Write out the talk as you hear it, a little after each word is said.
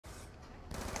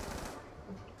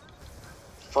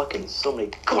fucking so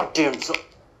many goddamn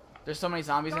There's so many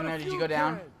zombies in there. Did you go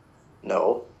down?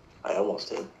 No, I almost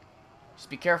did. Just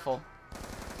be careful.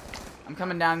 I'm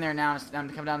coming down there now. I'm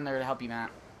coming down there to help you,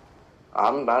 Matt.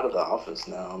 I'm out of the office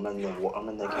now. I'm in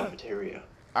the cafeteria.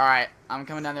 All right, I'm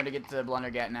coming down there to get the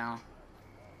Blundergat now.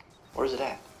 Where's it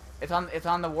at? It's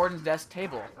on the warden's desk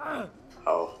table.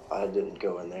 Oh, I didn't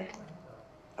go in there.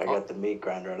 I got the meat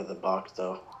grinder out of the box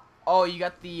though. Oh, you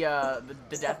got the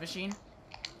death machine?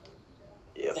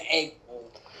 Yep. The egg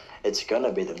bowl. It's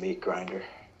gonna be the meat grinder.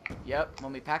 Yep.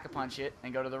 When we pack a punch it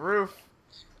and go to the roof.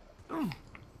 I'm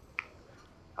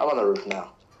on the roof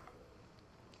now.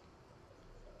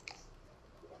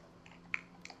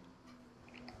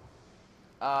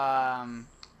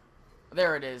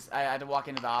 There it is. I had to walk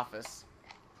into the office.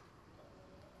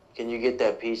 Can you get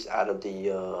that piece out of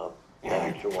the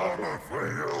actual office?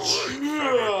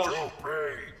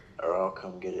 Or I'll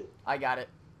come get it. I got it.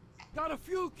 Got a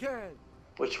fuel can.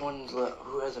 Which one's left?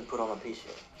 Who hasn't put on a piece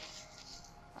yet?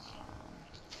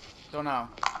 Don't know.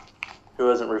 Who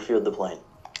hasn't refueled the plane?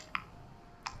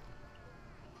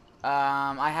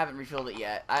 I haven't refilled it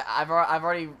yet. I've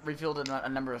already refilled it a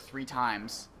number of 3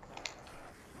 times.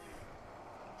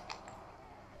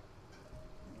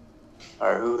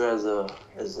 Alright, who has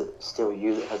is it still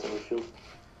you that hasn't refueled?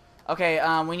 Okay,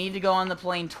 we need to go on the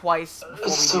plane twice before we do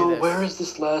this. So where is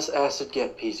this last acid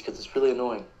get piece? Because it's really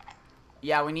annoying.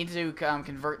 Yeah, we need to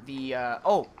convert the,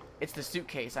 oh, it's the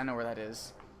suitcase. I know where that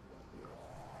is.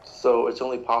 So it's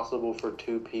only possible for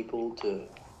 2 people to...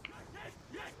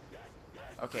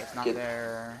 Okay, it's not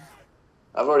there.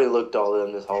 I've already looked all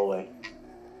in this hallway.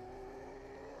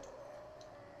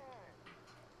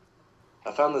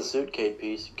 I found the suitcase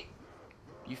piece.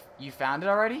 You found it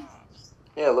already?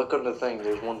 Yeah, look on the thing.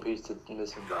 There's one piece that's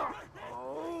missing.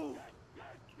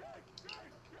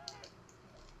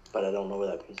 But I don't know where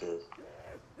that piece is.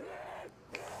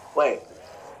 Wait.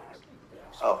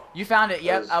 Oh. You found it.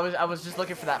 Yep. I was just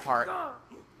looking for that part.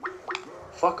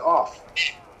 Fuck off.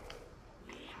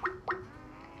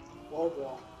 Whoa,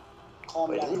 bro. Calm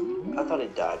Wait, down. I thought he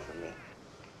died from me.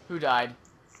 Who died?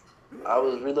 I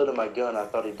was reloading my gun. I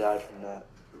thought he died from that.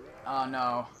 Oh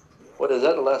no. What is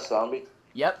that? The last zombie?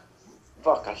 Yep.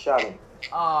 Fuck! I shot him.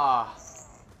 Ah.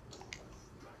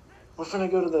 We're finna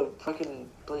go to the fucking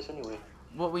place anyway.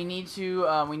 What we need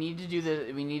to we needed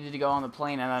to go on the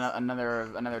plane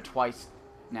another twice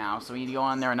now. So we need to go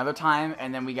on there another time,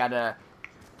 and then we gotta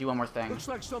do one more thing. Looks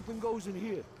like something goes in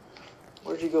here.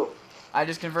 Where'd you go? I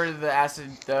just converted the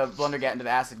Blundergat into the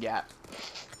acid gap.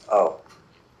 Oh.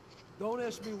 Don't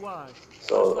ask me why.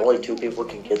 So only 2 people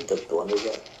can get the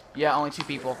Blundergat? Yeah, only 2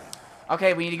 people.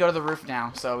 Okay, we need to go to the roof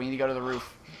now. So we need to go to the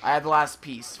roof. I had the last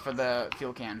piece for the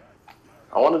fuel can.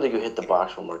 I wanted to go hit the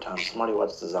box one more time. Somebody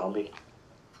watch the zombie.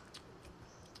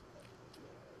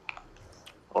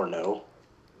 Or no.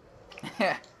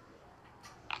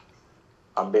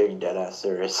 I'm being dead ass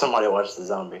serious. Somebody watch the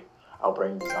zombie. I'll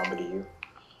bring the zombie to you.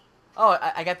 Oh,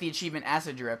 I got the achievement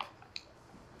acid drip.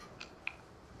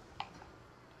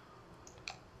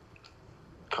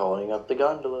 Calling up the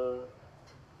gondola.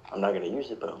 I'm not gonna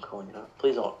use it, but I'm calling it up.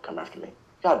 Please don't come after me.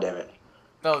 God damn it.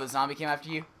 Oh, the zombie came after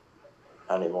you?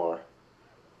 Not anymore.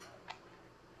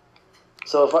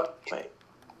 So if I... Wait.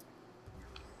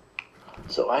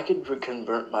 So I could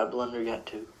convert my Blundergat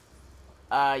too?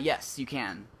 Yes, you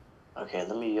can. Okay,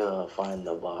 let me find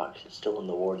the box. It's still in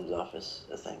the warden's office,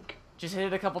 I think. Just hit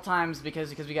it a couple times because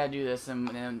we gotta do this,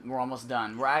 and we're almost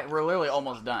done. We're literally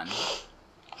almost done.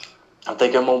 I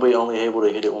think I'm only able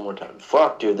to hit it one more time.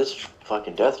 Fuck, dude, this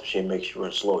fucking death machine makes you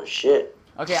run slow as shit.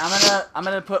 Okay, I'm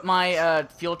gonna put my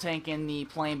fuel tank in the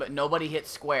plane, but nobody hit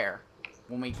square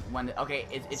okay,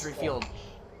 it's refueled.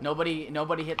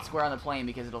 Nobody hit square on the plane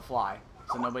because it'll fly.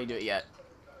 So nobody do it yet.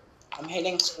 I'm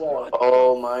hitting square.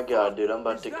 Oh my god, dude, I'm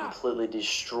about to completely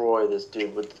destroy this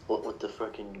dude with the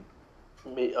fucking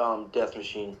death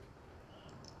machine.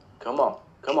 Come on,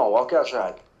 walk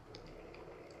outside.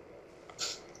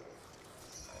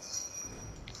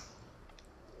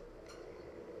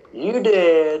 You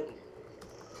did.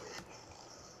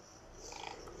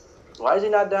 Why is he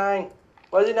not dying?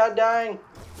 Why is he not dying?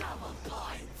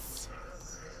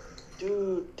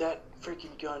 Dude, that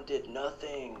freaking gun did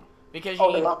nothing. Because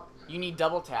you need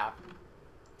double tap.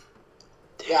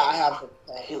 Yeah, I have it.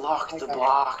 He locked the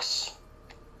blocks.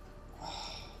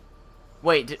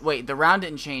 Wait, the round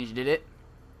didn't change, did it?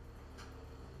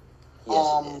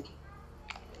 Yes, it did.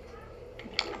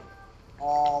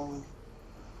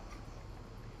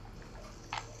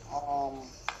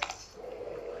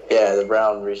 Yeah, the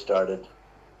round restarted.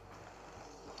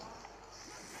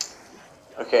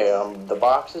 Okay, the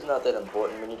box is not that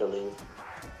important. We need to leave.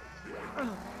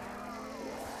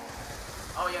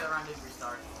 Oh yeah, the round did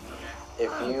restart. Okay.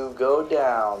 If you go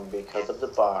down because of the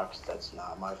box, that's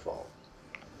not my fault.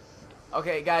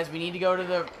 Okay, guys, we need to go to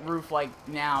the roof like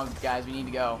now, guys. We need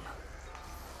to go.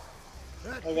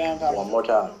 Okay, I'm coming. One more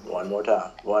time. One more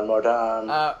time. One more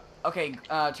time. Okay,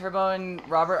 Turbo and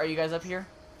Robert, are you guys up here?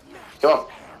 Come on.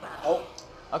 Oh,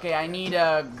 Okay, I need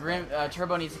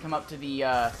Turbo needs to come up to the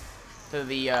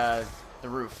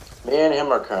roof. Me and him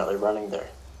are currently running there.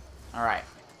 All right.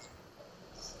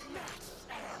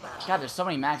 God, there's so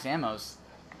many max ammos.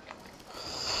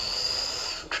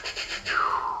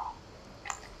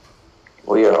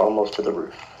 We are almost to the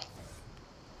roof.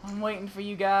 I'm waiting for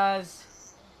you guys.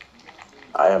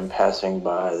 I am passing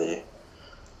by the...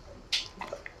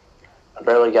 I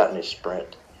barely got any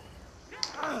sprint.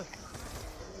 Are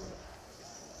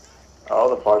all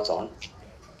the parts on?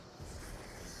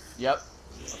 Yep.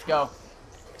 Let's go.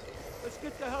 Let's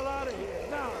get the hell out of here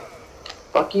now.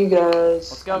 Fuck you guys.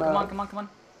 Let's go. Come on, come on, come on.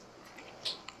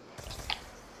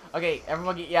 Okay,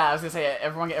 everyone get, yeah, I was gonna say,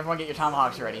 everyone get your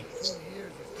tomahawks ready.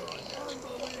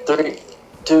 3,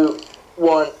 2,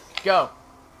 1. Go.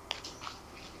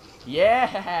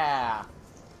 Yeah.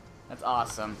 That's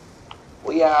awesome.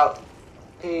 We out.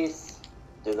 Peace.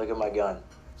 Dude, look at my gun.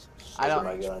 I Look don't,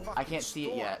 at my gun. I can't see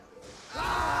it yet. I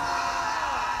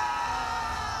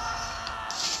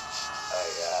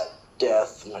got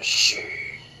death machine.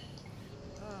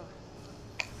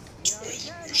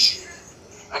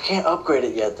 I can't upgrade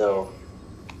it yet though.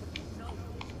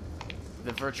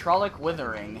 The Virtrolic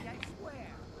Withering.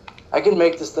 I can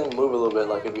make this thing move a little bit,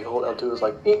 like if you hold L2, it's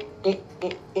like.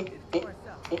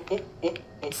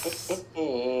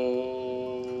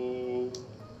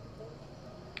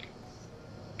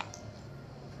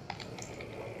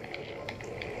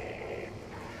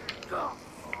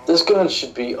 This gun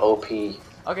should be OP.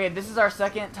 Okay, this is our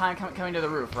second time coming to the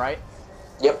roof, right?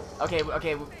 Yep. Okay,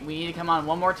 okay, we need to come on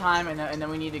one more time, and then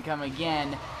we need to come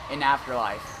again in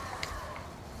Afterlife.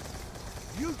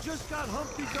 You just got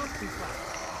Humpty Dumpty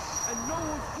back, and no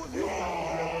one's putting you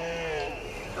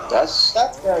down. That's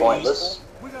very pointless. useful.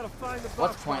 We gotta find the box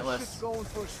What's while pointless? shit's going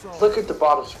for a song. Look at the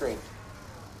bottom screen.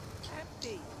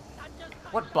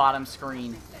 What bottom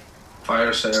screen?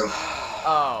 Fire sale.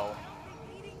 Oh,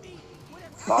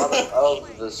 Bottom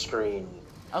of the screen.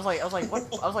 I was like,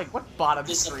 what bottom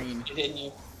screen? Disappointed in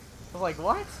you. I was like,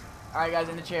 what? All right, guys,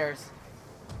 in the chairs.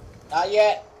 Not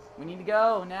yet. We need to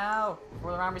go now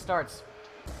before the round restarts.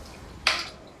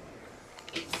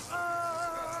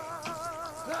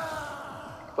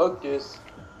 Focus.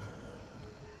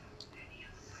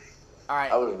 All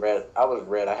right. I was red. I was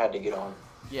red. I had to get on.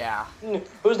 Yeah.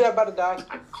 Who's that about to die?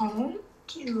 I can't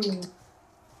do.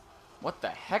 What the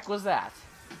heck was that?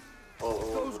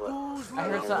 Oh,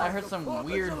 I heard some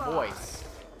weird voice.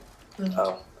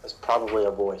 oh, it's probably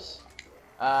a voice.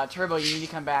 Turbo, you need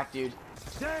to come back, dude.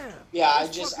 Damn. Yeah, I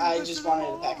This just fucking wanted bitch to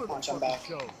all pack over the punch. I'm fucking back.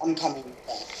 show. I'm coming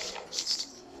back.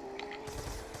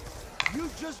 You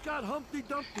just got Humpty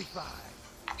Dumpty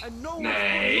back, and no one's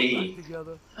Nej. putting you back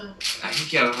together. Jag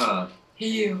fick i alla fall.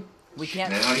 Hej. We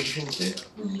can't. Nej, det hade jag inte.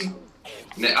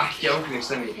 Nej, jag åker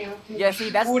nästa vecka. Yeah,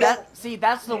 see,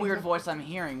 that's the weird voice I'm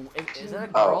hearing. Is that a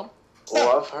Oh. girl?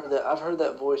 Well, I've heard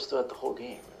that voice throughout the whole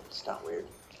game. It's not weird.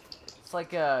 It's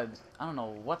like I don't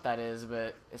know what that is,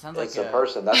 but it sounds It's like a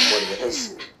person. That's what it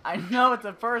is. I know it's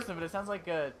a person, but it sounds like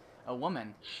a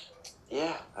woman.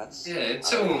 Yeah, that's. Yeah,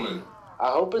 it's a woman. I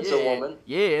hope it's a woman.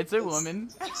 Yeah, it's a woman.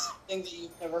 Thing that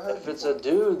you've never heard. If it's a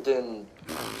dude, then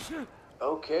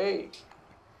okay.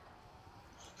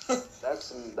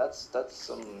 That's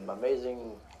some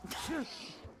amazing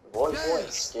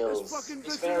voice skills. This fucking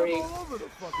It's bitch very- is all over the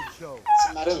fucking show.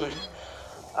 Imagine.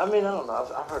 I mean, I don't know.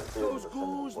 I've heard dudes Those with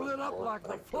feminine ghouls voice lit up before. like the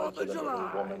Like 4th he of was a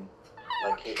July. woman.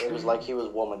 Like it was like he was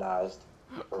womanized.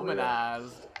 For real.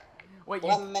 Womanized. Wait, you,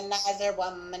 Womanizer,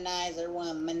 womanizer,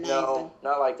 womanizer. No,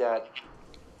 not like that.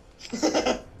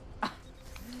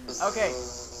 okay.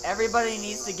 Everybody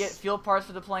needs to get fuel parts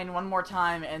for the plane one more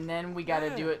time, and then we gotta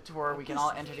do it to where we can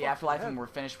all enter the afterlife and we're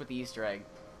finished with the Easter egg.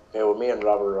 Okay, well, me and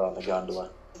Robert are on the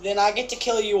gondola. Then I get to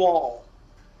kill you all.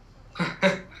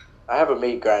 I have a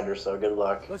meat grinder, so good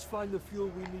luck. Let's find the fuel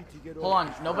we need to get Hold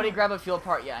on, nobody grab a fuel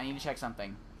part yet. I need to check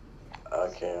something.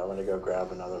 Okay, I'm gonna go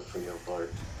grab another fuel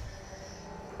part.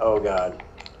 Oh god.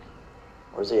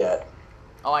 Where's he at?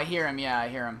 Oh, I hear him. Yeah, I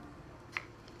hear him.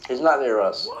 He's not near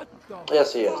us. What the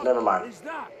Yes, he is. fuck Never mind. is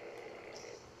that?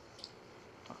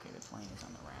 Okay, the plane is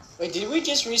on the ramp. Wait, did we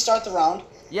just restart the round?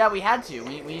 Yeah, we had to.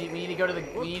 We need to go to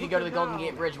the Golden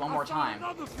Gate Bridge one more I found time.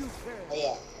 another few Oh cans.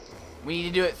 yeah. We need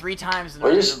to do it 3 times in We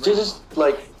order just, to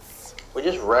break. we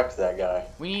just wrecked that guy.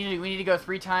 We need to go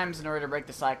 3 times in order to break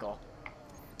the cycle.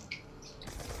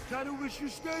 kinda wish you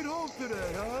stayed home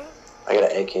today, huh? I got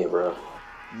an AK, bro.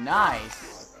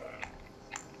 Nice.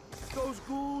 Those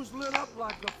ghouls lit up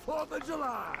like the 4th of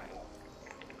July.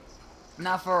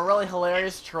 Now for a really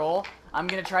hilarious troll, I'm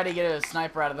gonna try to get a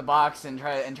sniper out of the box and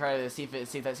try to see if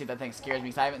that thing scares me,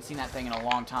 because I haven't seen that thing in a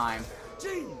long time.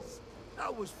 Jeez,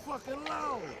 that was fucking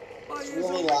loud. My ears Really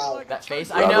are ringing loud. like a That face?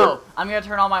 turkey. I know. I'm gonna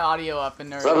turn all my audio up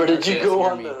and Robert, did you go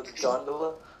scare on me. the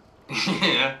gondola?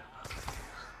 Yeah.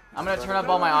 I'm gonna turn up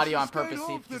all my audio on purpose to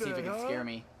see if it can scare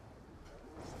me.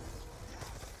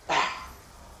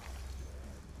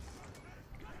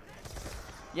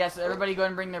 Yeah, so everybody go ahead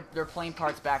and bring their plane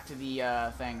parts back to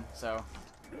the thing, so.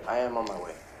 I am on my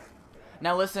way.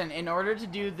 Now listen, in order to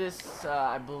do this,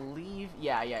 I believe,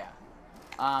 yeah.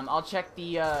 I'll check the,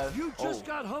 You just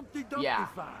got Humpty Dumpty Yeah.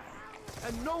 fired,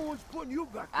 and no one's putting you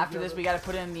back after together. this we gotta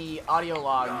put in the audio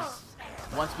logs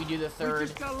once we do the third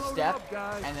just gotta load step, it up,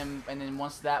 guys. and then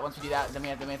once we do that, then we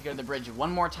have to go to the bridge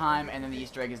one more time, and then the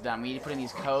Easter egg is done. We need to put in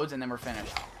these codes, and then we're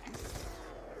finished.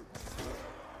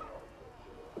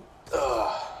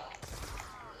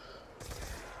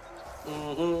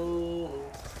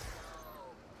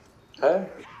 Hey,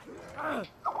 I'm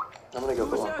gonna go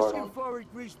Who put was my part asking on. for a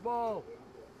grease ball?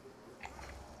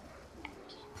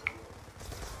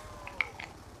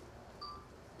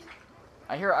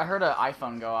 I heard an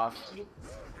iPhone go off.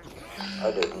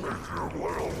 I didn't.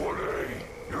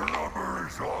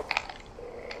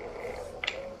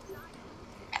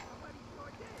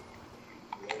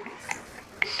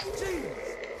 Jeez,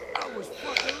 that was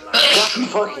fucking loud. God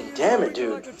fucking damn it,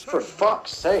 dude. For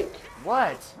fuck's sake.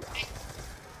 What?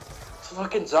 It's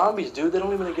fucking zombies, dude. They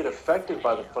don't even get affected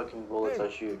by the fucking bullets I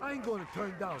shoot. I ain't gonna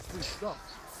turn down free stuff.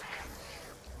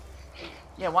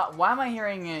 Yeah, why am I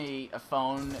hearing a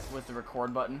phone with the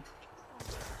record button?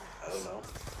 I don't know.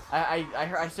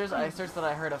 I searched that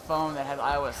I heard a phone that has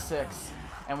iOS 6,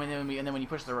 and then when you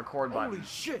push the record button. Holy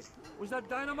shit, was that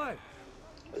dynamite?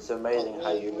 It's amazing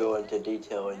how you go into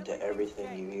detail into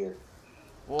everything you hear.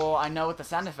 Well, I know what the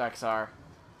sound effects are.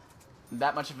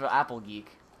 That much of an Apple geek.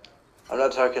 I'm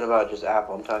not talking about just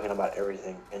Apple. I'm talking about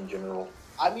everything in general.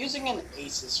 I'm using an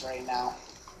Asus right now.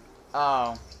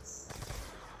 Oh.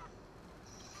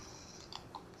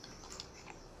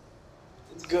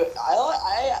 It's good.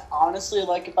 I honestly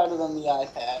like it better than the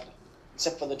iPad,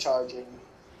 except for the charging.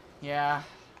 Yeah.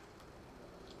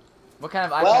 What kind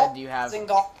of iPad Well, do you have? this thing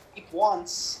got deep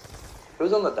once.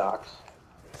 Who's on the docks?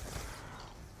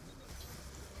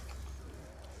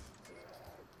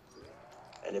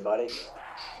 Anybody?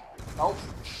 Nope.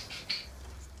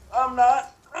 I'm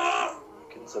not.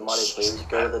 Can somebody please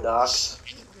go to the docks?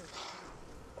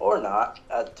 Or not.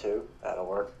 That too. That'll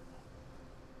work.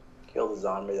 Kill the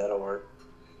zombie. That'll work.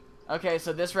 Okay,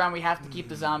 so this round we have to keep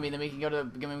the zombie, then we can go to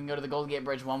the Golden Gate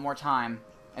Bridge one more time,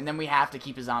 and then we have to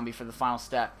keep the zombie for the final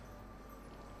step.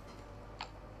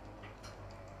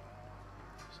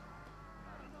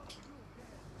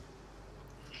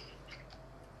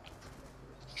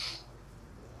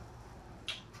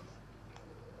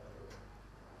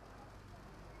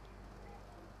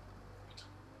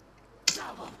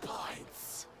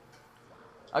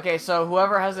 Okay, so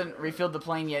whoever hasn't refilled the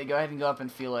plane yet, go ahead and go up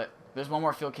and fuel it. There's one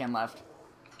more fuel can left.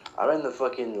 I'm in the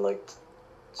fucking, like,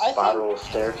 I spiral think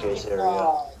staircase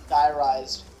area. Die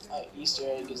Rise Easter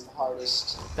egg is the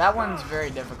hardest. That one's very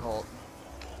difficult.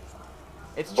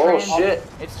 It's Bullshit.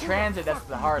 It's transit that's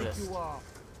the hardest. You are.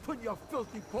 Put your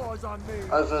filthy paws on me.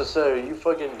 I was gonna say,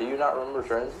 do you not remember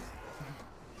transit?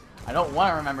 I don't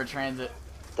want to remember transit.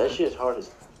 That shit's hard as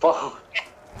fuck.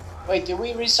 Wait, did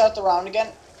we restart the round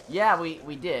again? Yeah,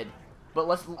 we did. But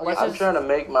let's I'm just trying to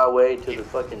make my way to the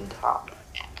fucking top.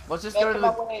 let's just go to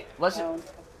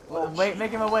the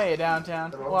making my way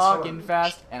downtown, walking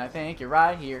fast, and I think you're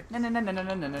right here. No. Meow,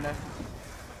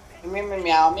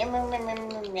 meow, meow, meow,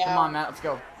 meow, meow. Come on, Matt, let's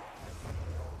go.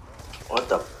 What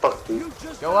the fuck, dude? You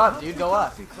just Go got up, dude, Humpty go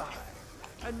up. Dumpty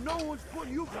fired, and no one's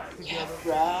putting you back Yeah, together.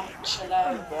 bruh. Shut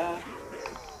up, bruh.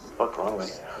 What's wrong with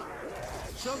you?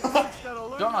 Some folks gotta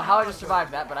learn Don't know how I just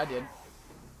survived that, but I did.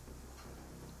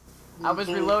 I was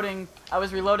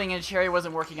reloading and Cherry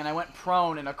wasn't working, and I went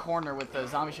prone in a corner with the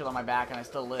zombie shield on my back, and I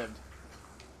still lived.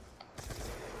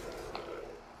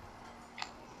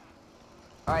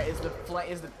 Alright, is the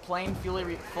plane fully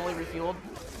refueled?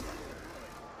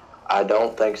 I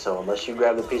don't think so, unless you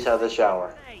grab the piece out of the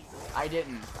shower. I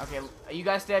didn't. Okay, you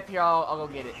guys stay up here, I'll go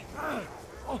get it.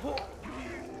 Oh.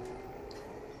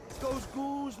 Those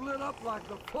ghouls lit up like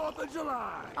the 4th of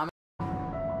July.